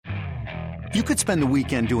You could spend the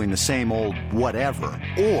weekend doing the same old whatever,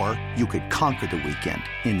 or you could conquer the weekend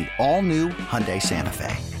in the all-new Hyundai Santa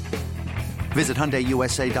Fe. Visit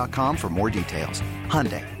HyundaiUSA.com for more details.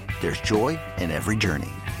 Hyundai, there's joy in every journey.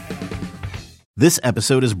 This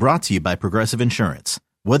episode is brought to you by Progressive Insurance.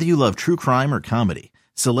 Whether you love true crime or comedy,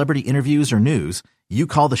 celebrity interviews or news, you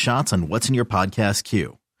call the shots on what's in your podcast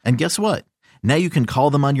queue. And guess what? Now you can call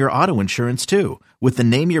them on your auto insurance too with the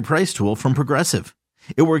Name Your Price tool from Progressive.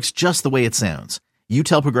 It works just the way it sounds. You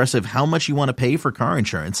tell Progressive how much you want to pay for car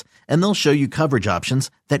insurance, and they'll show you coverage options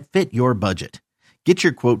that fit your budget. Get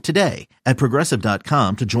your quote today at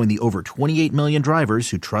Progressive.com to join the over 28 million drivers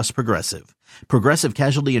who trust Progressive. Progressive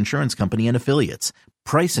Casualty Insurance Company and Affiliates.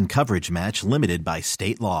 Price and coverage match limited by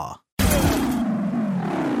state law.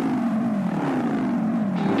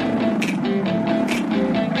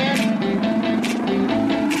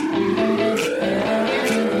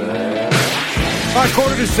 All right,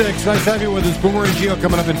 5:45. Nice to have you with us. Boomer and Gio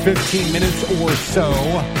coming up in 15 minutes or so.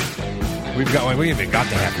 We haven't even got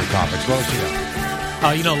to half your topics. What else you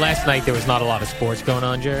got? Last night there was not a lot of sports going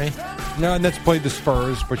on, Jerry. No, and that's played the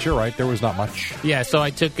Spurs, but you're right. There was not much. Yeah, so I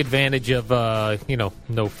took advantage of,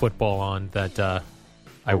 no football on that.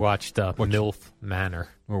 I watched MILF Manor.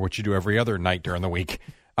 Or what you do every other night during the week.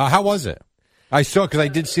 How was it? I saw, because I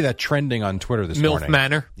did see that trending on Twitter this morning. MILF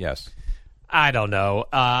Manor? Yes. I don't know.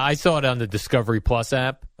 I saw it on the Discovery Plus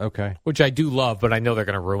app. Okay. Which I do love, but I know they're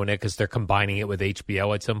going to ruin it because they're combining it with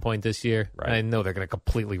HBO at some point this year. Right. I know they're going to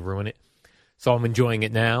completely ruin it. So I'm enjoying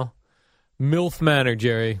it now. MILF Manor,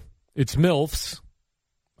 Jerry. It's MILFs.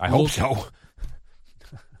 I hope so.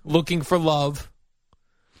 Looking for love.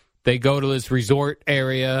 They go to this resort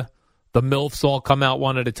area. The MILFs all come out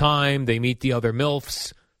one at a time. They meet the other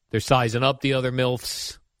MILFs. They're sizing up the other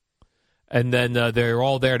MILFs. And then they're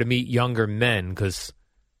all there to meet younger men because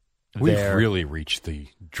we've really reached the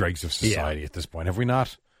dregs of society at this point, have we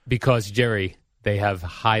not? Because, Jerry, they have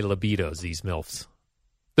high libidos, these MILFs.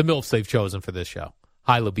 The MILFs they've chosen for this show.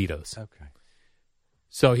 High libidos. Okay.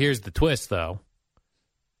 So here's the twist, though.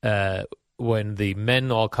 When the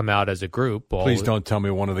men all come out as a group... Please don't tell me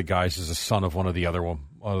one of the guys is a son of one of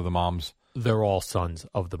the moms. They're all sons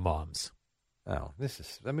of the moms. Oh,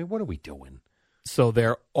 what are we doing?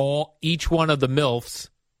 So each one of the MILFs,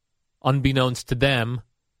 unbeknownst to them,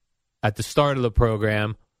 at the start of the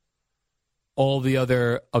program, all the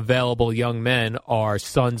other available young men are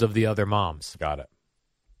sons of the other moms. Got it.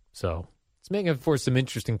 So it's making for some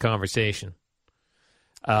interesting conversation.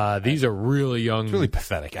 These are really young. It's really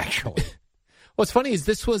pathetic, actually. What's funny is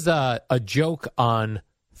this was a joke on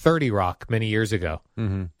 30 Rock many years ago.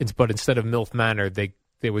 Mm-hmm. But instead of MILF Manor,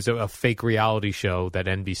 there was a fake reality show that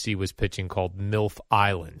NBC was pitching called MILF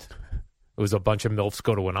Island. It was a bunch of MILFs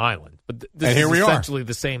go to an island. But this is essentially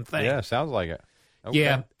the same thing. Yeah, sounds like it. Okay.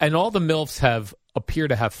 Yeah, and all the MILFs appear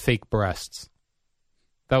to have fake breasts.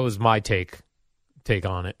 That was my take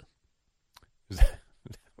on it. You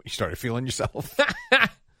started feeling yourself? Yeah,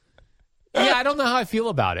 I don't know how I feel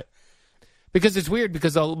about it. Because it's weird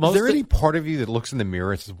because Is there any part of you that looks in the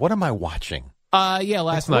mirror and says, what am I watching? Yeah,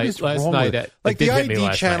 last night the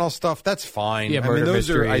ID channel stuff, that's fine. Yeah, I mean, those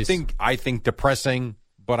mysteries. I think depressing,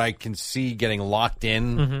 but I can see getting locked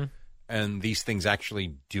in, and these things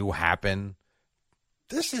actually do happen.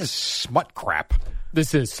 This is smut crap.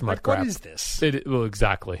 This is smut crap. What is this? Well,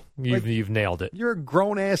 exactly. You've nailed it. You're a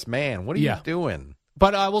grown ass man. What are you doing?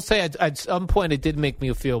 But I will say, at some point, it did make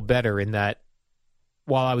me feel better in that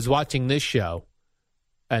while I was watching this show,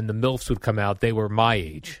 and the MILFs would come out, they were my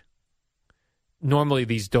age. Normally,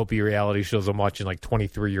 these dopey reality shows I'm watching, like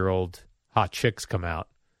 23-year-old hot chicks come out.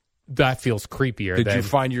 That feels creepier. Did you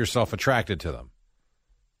find yourself attracted to them?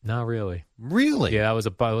 Not really. Really? Yeah,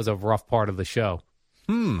 that was a rough part of the show.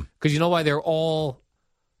 Because you know why?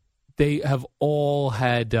 They have all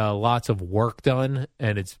had lots of work done,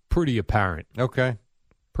 and it's pretty apparent. Okay.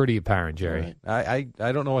 Pretty apparent, Jerry. Right.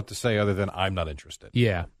 I don't know what to say other than I'm not interested.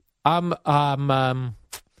 Yeah.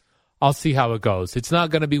 I'll see how it goes. It's not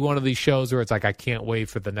going to be one of these shows where it's like I can't wait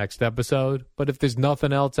for the next episode. But if there's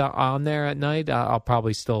nothing else on there at night, I'll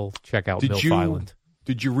probably still check out MILF Island.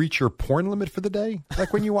 Did you reach your porn limit for the day?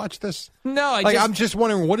 Like when you watch this? No, I'm just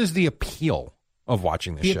wondering, what is the appeal of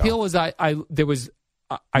watching this show? The appeal was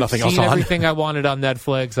I've seen everything I wanted on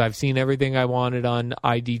Netflix. I've seen everything I wanted on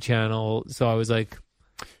ID channel. So I was like,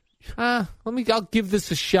 I'll give this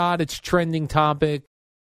a shot. It's trending topic.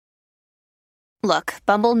 Look,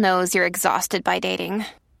 Bumble knows you're exhausted by dating.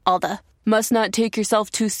 All the must not take yourself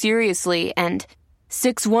too seriously and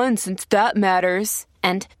 6'1" since that matters.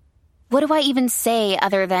 And what do I even say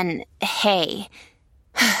other than, hey?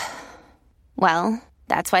 Well,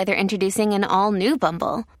 that's why they're introducing an all-new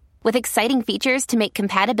Bumble With exciting features to make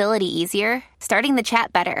compatibility easier, starting the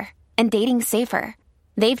chat better, and dating safer.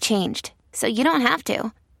 They've changed, so you don't have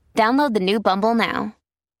to. Download the new Bumble now.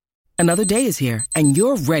 Another day is here, and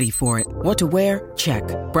you're ready for it. What to wear? Check.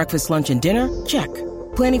 Breakfast, lunch, and dinner? Check.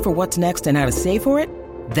 Planning for what's next and how to save for it?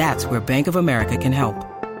 That's where Bank of America can help.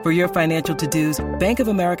 For your financial to-dos, Bank of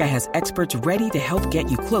America has experts ready to help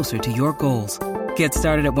get you closer to your goals. Get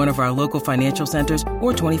started at one of our local financial centers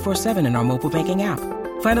or 24/7 in our mobile banking app.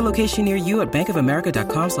 Find a location near you at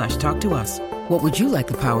bankofamerica.com/talktous. What would you like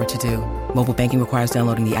the power to do? Mobile banking requires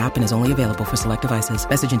downloading the app and is only available for select devices.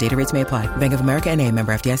 Message and data rates may apply. Bank of America N.A.,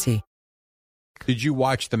 member FDIC. Did you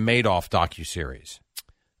watch the Madoff docuseries?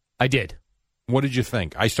 I did. What did you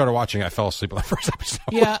think? I started watching. I fell asleep on the first episode.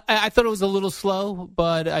 Yeah, I thought it was a little slow,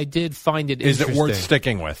 but I did find it Is interesting. it worth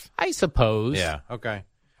sticking with? I suppose. Yeah, okay.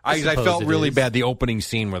 I I suppose felt it really is. bad. The opening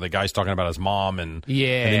scene where the guy's talking about his mom, and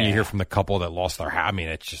then you hear from the couple that lost their house. I mean,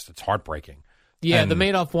 it's heartbreaking. Yeah, And- the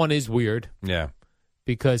Madoff one is weird Yeah,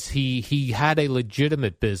 because he had a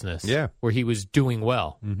legitimate business where he was doing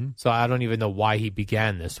well. Mm-hmm. So I don't even know why he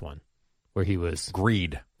began this one, where he was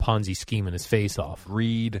greed, Ponzi scheming his face off.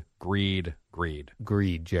 greed,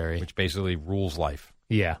 Jerry. which basically rules life.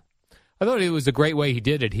 Yeah. I thought it was a great way he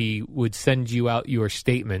did it. He would send you out your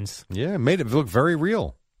statements Yeah, it made it look very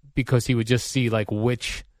real. because he would just see like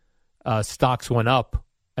which stocks went up,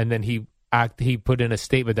 and then he put in a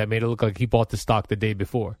statement that made it look like he bought the stock the day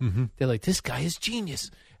before. Mm-hmm. They're like, this guy is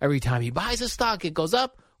genius. Every time he buys a stock, it goes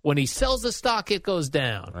up. When he sells the stock, it goes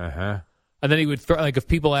down. Uh-huh. And then he would like if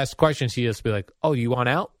people asked questions, he'd just be like, "Oh, you want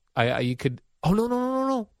out? You could. Oh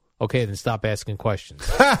no. Okay, then stop asking questions."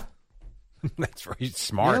 That's right. He's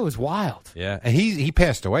smart. Yeah, it was wild. Yeah, and he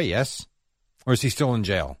passed away. Yes, or is he still in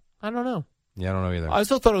jail? I don't know. Yeah, I don't know either. I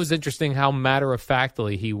also thought it was interesting how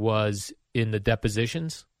matter-of-factly he was in the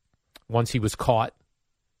depositions. Once he was caught,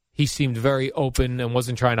 he seemed very open and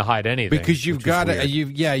wasn't trying to hide anything. Because you've got to,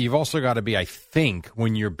 you've also got to be, I think,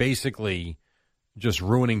 when you're basically just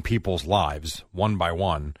ruining people's lives one by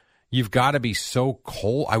one, you've got to be so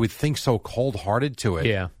cold. I would think so cold-hearted to it.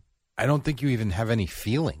 Yeah. I don't think you even have any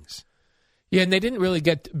feelings. Yeah, and they didn't really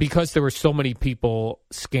because there were so many people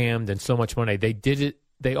scammed and so much money. They did it.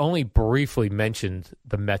 They only briefly mentioned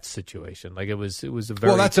the Mets situation. Like it was a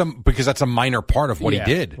very because that's a minor part of what he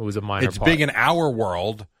did. It was a minor. It's part. big in our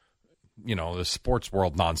world, the sports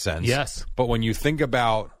world nonsense. Yes, but when you think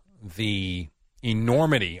about the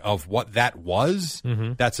enormity of what that was,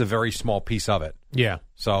 that's a very small piece of it. Yeah.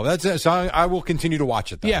 So that's it. So I will continue to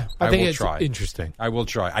watch it. Though. Yeah, I think will it's try. interesting. I will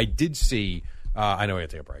try. I did see. I know we have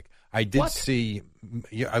to take a break. I did see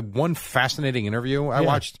one fascinating interview. I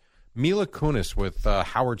watched Mila Kunis with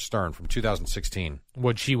Howard Stern from 2016.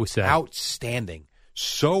 What she was saying. Outstanding.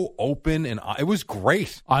 So open, and it was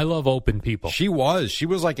great. I love open people. She was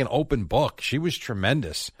like an open book. She was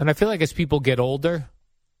tremendous. And I feel like as people get older,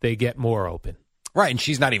 they get more open. Right, and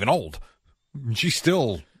she's not even old. She's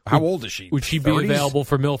still, how old is she? Would she 30s? be available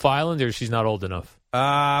for MILF Island, or she's not old enough?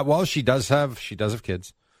 Well, she does have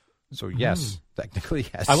kids. So, yes, technically,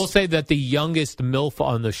 yes. I will say that the youngest MILF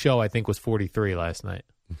on the show, I think, was 43 last night.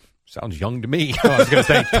 Sounds young to me. I was going to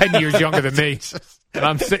say 10 years younger than me. And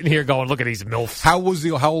I'm sitting here going, look at these MILFs. How old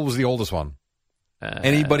was the oldest one?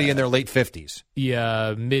 Anybody in their late 50s?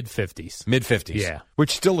 Yeah, mid-50s. Mid-50s. Yeah.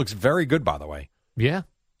 Which still looks very good, by the way. Yeah.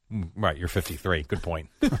 Right, you're 53. Good point.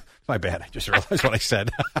 My bad. I just realized what I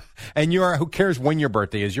said. And who cares when your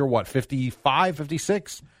birthday is? You're what, 55,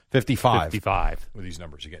 56? 55. 55. Well, these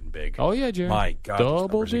numbers are getting big. Oh, yeah, Jerry. My God. Double these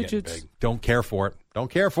numbers are getting digits. big. Don't care for it.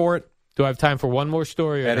 Do I have time for one more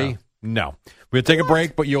story? Eddie? No. We'll take a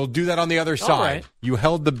break, but you'll do that on the other side. right. You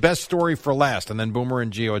held the best story for last, and then Boomer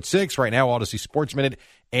and Gio at 6. Right now, Odyssey Sports Minute.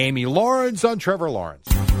 Amy Lawrence on Trevor Lawrence.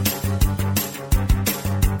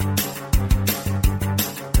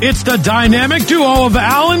 It's the dynamic duo of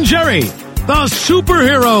Al and Jerry, the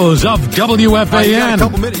superheroes of WFAN. You got a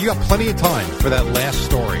couple minutes. You got plenty of time for that last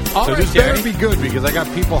story. All so right, this Jerry. better be good because I got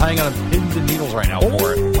people hanging on pins and needles right now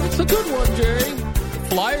for it. What's a good one, Jerry?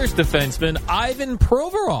 Flyers defenseman Ivan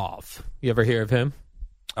Provorov. You ever hear of him?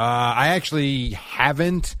 I actually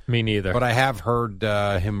haven't. Me neither. But I have heard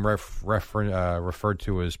him referred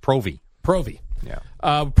to as Provy. Provy. Yeah.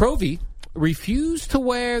 Provy refused to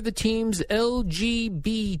wear the team's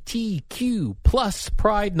LGBTQ plus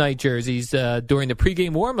Pride Night jerseys during the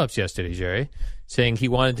pregame warm-ups yesterday, Jerry, saying he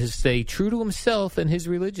wanted to stay true to himself and his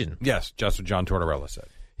religion. Yes, just what John Tortorella said.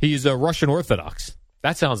 He's a Russian Orthodox.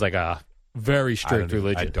 That sounds like a very strict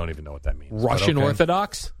religion. I don't even know what that means. Russian okay.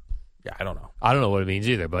 Orthodox? Yeah, I don't know. I don't know what it means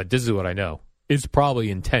either, but this is what I know. It's probably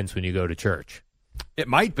intense when you go to church. It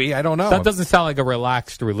might be. I don't know. That doesn't sound like a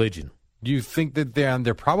relaxed religion. Do you think that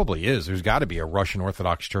there probably is? There's got to be a Russian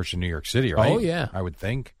Orthodox church in New York City, right? Oh, yeah. I would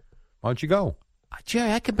think. Why don't you go?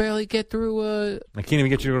 Jerry, I could barely get through I can't even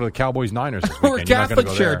get you to go to the Cowboys-Niners this or weekend. You're not Catholic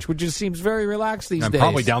gonna go church, there. which just seems very relaxed these I'm days.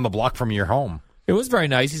 probably down the block from your home. It was very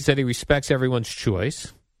nice. He said he respects everyone's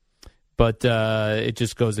choice, but it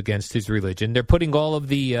just goes against his religion. They're putting all of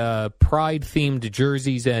the pride-themed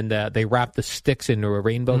jerseys, and they wrap the sticks into a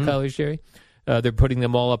rainbow colors, Jerry. They're putting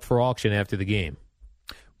them all up for auction after the game.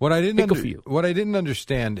 What I didn't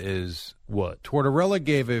understand is what Tortorella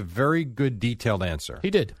gave a very good detailed answer. He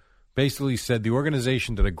did. Basically said the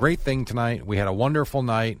organization did a great thing tonight. We had a wonderful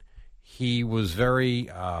night. He was very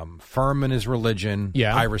firm in his religion.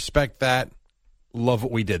 Yeah. I respect that. Love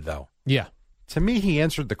what we did, though. Yeah. To me, he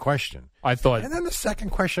answered the question. I thought. And then the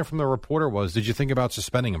second question from the reporter was, did you think about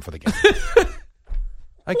suspending him for the game?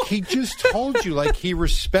 Like, he just told you, like, he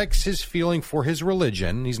respects his feeling for his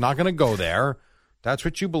religion. He's not going to go there. That's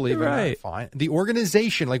what you believe in. Right. Fine. The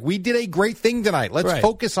organization, like, we did a great thing tonight. Let's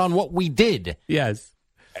focus on what we did. Yes.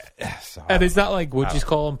 So, And it's not like, would you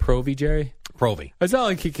call him Provy, Jerry? Provy. It's not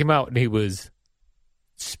like he came out and he was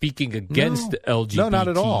speaking against LGBTQ+. No, not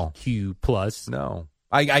at all. Plus. No.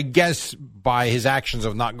 I guess by his actions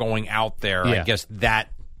of not going out there, I guess that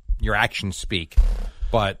your actions speak.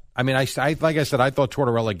 But, I mean, I like I said, I thought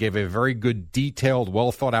Tortorella gave a very good, detailed,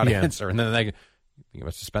 well-thought-out answer. And then they you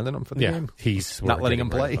must suspended him for the game? He's not letting him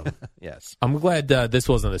play. Yes. I'm glad this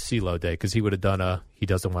wasn't a CeeLo day because he would have done he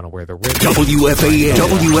doesn't want to wear the ring. WFAN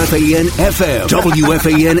FM,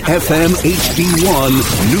 WFAN FM HD1,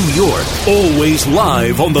 New York. Always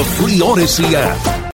live on the Free Odyssey app.